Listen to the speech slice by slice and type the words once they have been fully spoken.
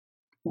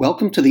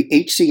Welcome to the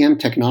HCM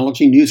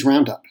Technology News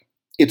Roundup.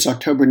 It's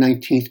October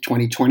 19th,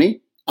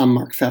 2020. I'm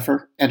Mark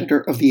Pfeffer,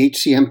 editor of the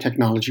HCM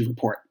Technology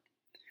Report.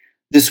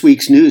 This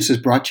week's news is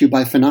brought to you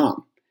by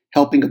Phenom,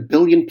 helping 1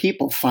 billion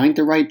people find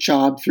the right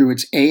job through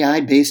its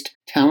AI-based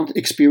talent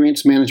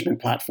experience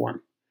management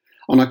platform.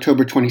 On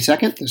October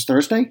 22nd, this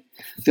Thursday,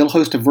 they'll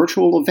host a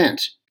virtual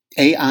event,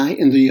 AI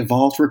in the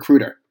Evolved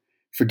Recruiter.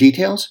 For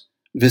details,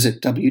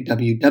 visit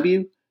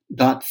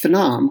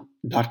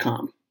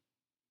www.phenom.com.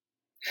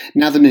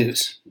 Now the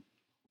news.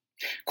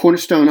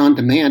 Cornerstone On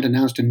Demand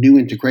announced a new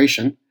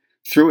integration.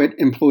 Through it,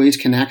 employees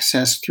can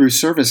access through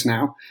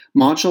ServiceNow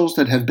modules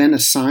that have been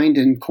assigned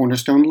in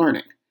Cornerstone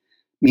Learning.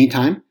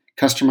 Meantime,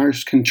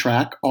 customers can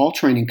track all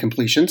training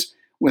completions,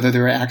 whether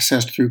they're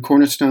accessed through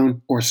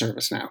Cornerstone or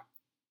ServiceNow.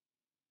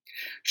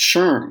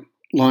 SHRM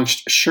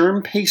launched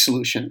SHRM Pay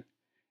Solution.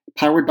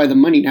 Powered by the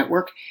Money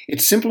Network, it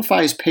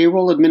simplifies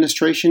payroll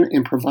administration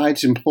and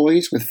provides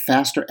employees with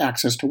faster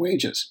access to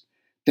wages.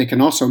 They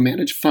can also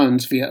manage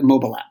funds via a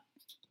mobile app.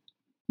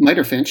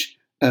 Miterfinch,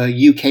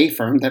 a UK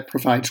firm that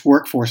provides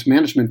workforce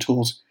management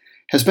tools,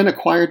 has been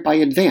acquired by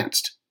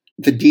Advanced.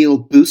 The deal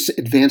boosts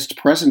Advanced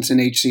presence in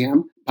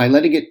HCM by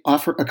letting it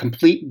offer a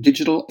complete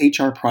digital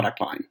HR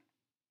product line.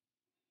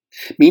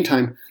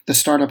 Meantime, the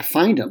startup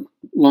Findem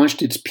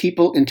launched its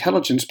People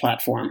Intelligence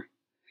platform.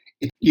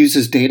 It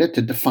uses data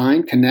to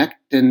define, connect,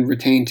 and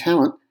retain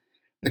talent.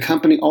 The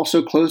company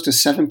also closed a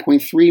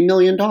 $7.3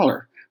 million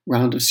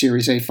round of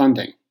Series A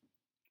funding.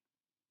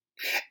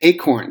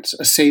 Acorns,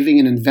 a saving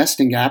and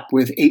investing app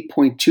with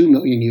 8.2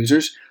 million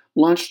users,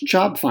 launched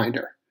Job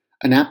Finder,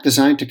 an app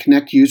designed to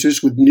connect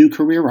users with new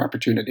career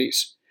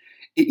opportunities.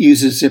 It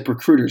uses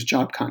ZipRecruiter's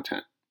job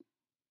content.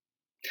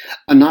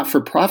 A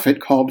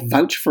not-for-profit called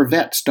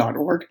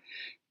VouchForVets.org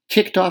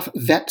kicked off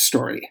Vet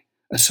Story,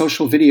 a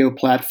social video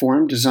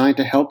platform designed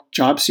to help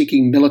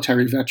job-seeking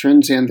military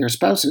veterans and their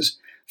spouses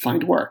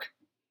find work.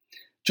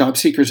 Job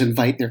seekers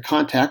invite their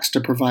contacts to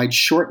provide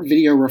short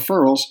video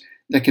referrals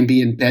that can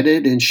be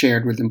embedded and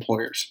shared with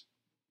employers.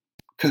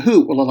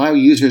 Kahoot will allow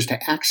users to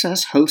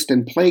access, host,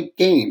 and play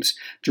games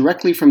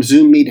directly from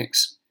Zoom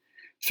meetings.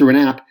 Through an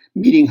app,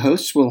 meeting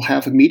hosts will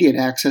have immediate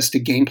access to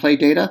gameplay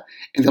data,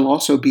 and they'll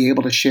also be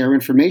able to share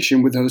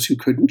information with those who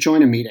couldn't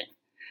join a meeting.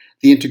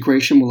 The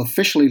integration will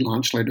officially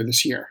launch later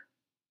this year.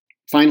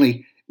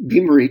 Finally,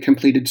 Beamery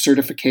completed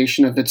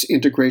certification of its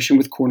integration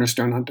with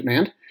Cornerstone On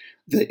Demand.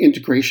 The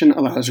integration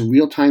allows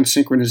real-time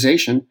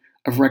synchronization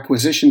of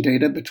requisition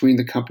data between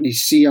the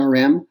company's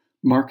CRM,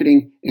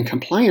 marketing, and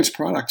compliance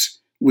products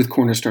with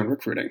Cornerstone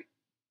Recruiting.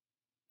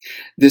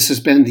 This has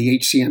been the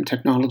HCM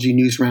Technology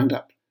News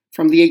Roundup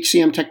from the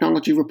HCM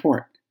Technology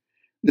Report.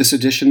 This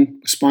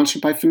edition was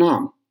sponsored by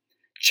Phenom.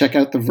 Check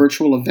out the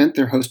virtual event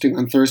they're hosting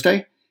on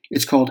Thursday.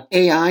 It's called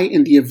AI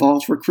in the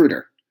Evolved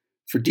Recruiter.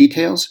 For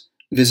details,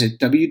 visit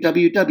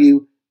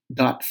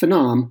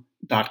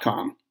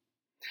www.phenom.com.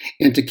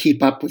 And to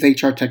keep up with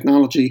HR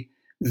technology,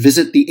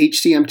 visit the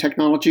HCM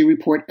Technology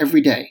Report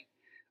every day.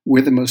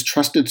 We're the most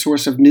trusted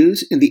source of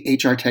news in the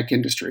HR tech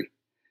industry.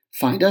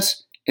 Find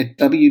us at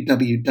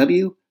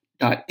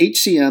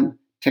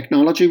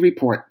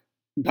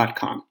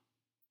www.hcmtechnologyreport.com.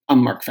 I'm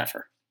Mark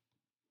Pfeffer.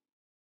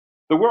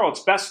 The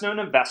world's best-known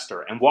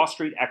investor and Wall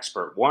Street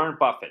expert Warren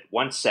Buffett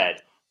once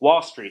said,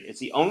 "Wall Street is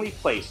the only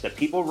place that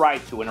people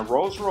ride to in a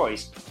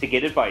Rolls-Royce to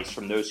get advice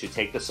from those who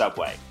take the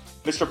subway."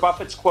 Mr.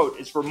 Buffett's quote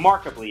is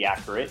remarkably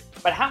accurate,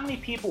 but how many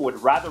people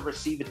would rather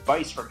receive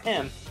advice from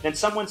him than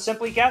someone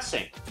simply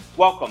guessing?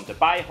 Welcome to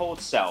Buy,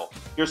 Hold, Sell,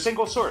 your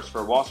single source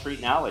for Wall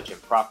Street knowledge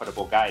and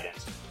profitable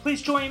guidance.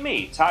 Please join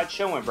me, Todd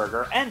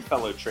Schoenberger, and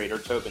fellow trader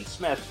Tobin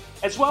Smith,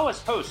 as well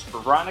as host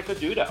Veronica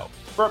Dudo,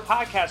 for a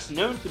podcast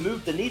known to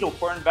move the needle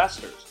for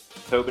investors.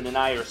 Tobin and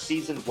I are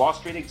seasoned Wall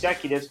Street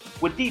executives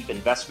with deep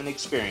investment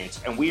experience,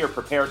 and we are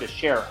prepared to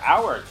share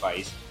our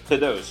advice to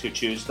those who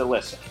choose to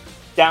listen.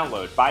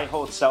 Download Buy,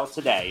 Hold, Sell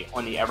today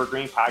on the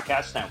Evergreen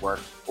Podcast Network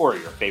or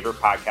your favorite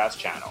podcast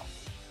channel.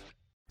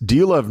 Do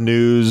you love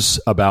news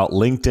about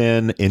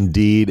LinkedIn,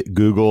 Indeed,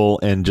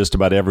 Google, and just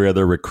about every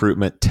other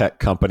recruitment tech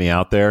company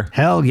out there?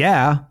 Hell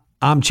yeah.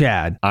 I'm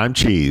Chad. I'm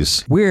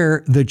Cheese.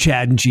 We're the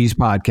Chad and Cheese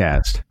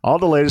Podcast. All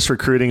the latest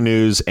recruiting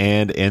news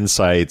and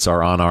insights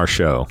are on our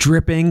show,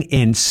 dripping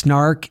in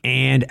snark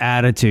and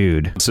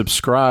attitude.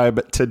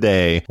 Subscribe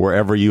today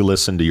wherever you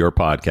listen to your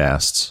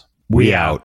podcasts. We out.